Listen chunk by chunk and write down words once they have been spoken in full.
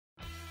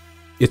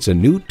It's a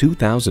new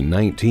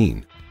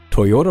 2019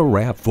 Toyota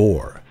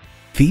RAV4.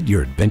 Feed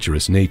your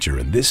adventurous nature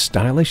in this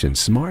stylish and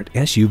smart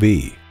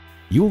SUV.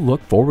 You'll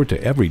look forward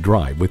to every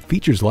drive with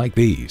features like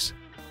these: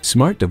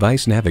 smart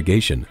device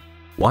navigation,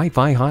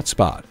 Wi-Fi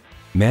hotspot,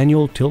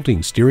 manual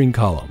tilting steering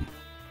column,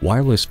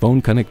 wireless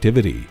phone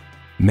connectivity,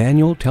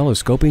 manual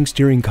telescoping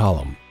steering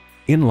column,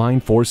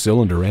 inline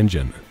 4-cylinder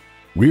engine,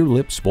 rear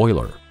lip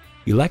spoiler,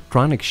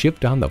 electronic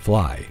shift on the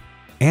fly,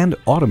 and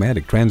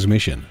automatic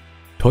transmission.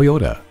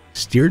 Toyota,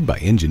 steered by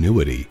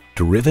ingenuity,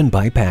 driven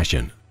by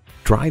passion.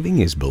 Driving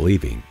is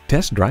believing.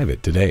 Test drive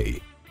it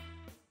today.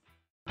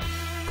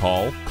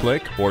 Call,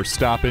 click, or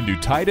stop into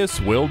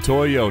Titus-Will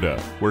Toyota.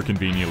 We're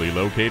conveniently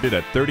located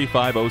at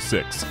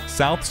 3506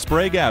 South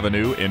Sprague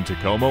Avenue in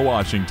Tacoma,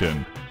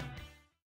 Washington.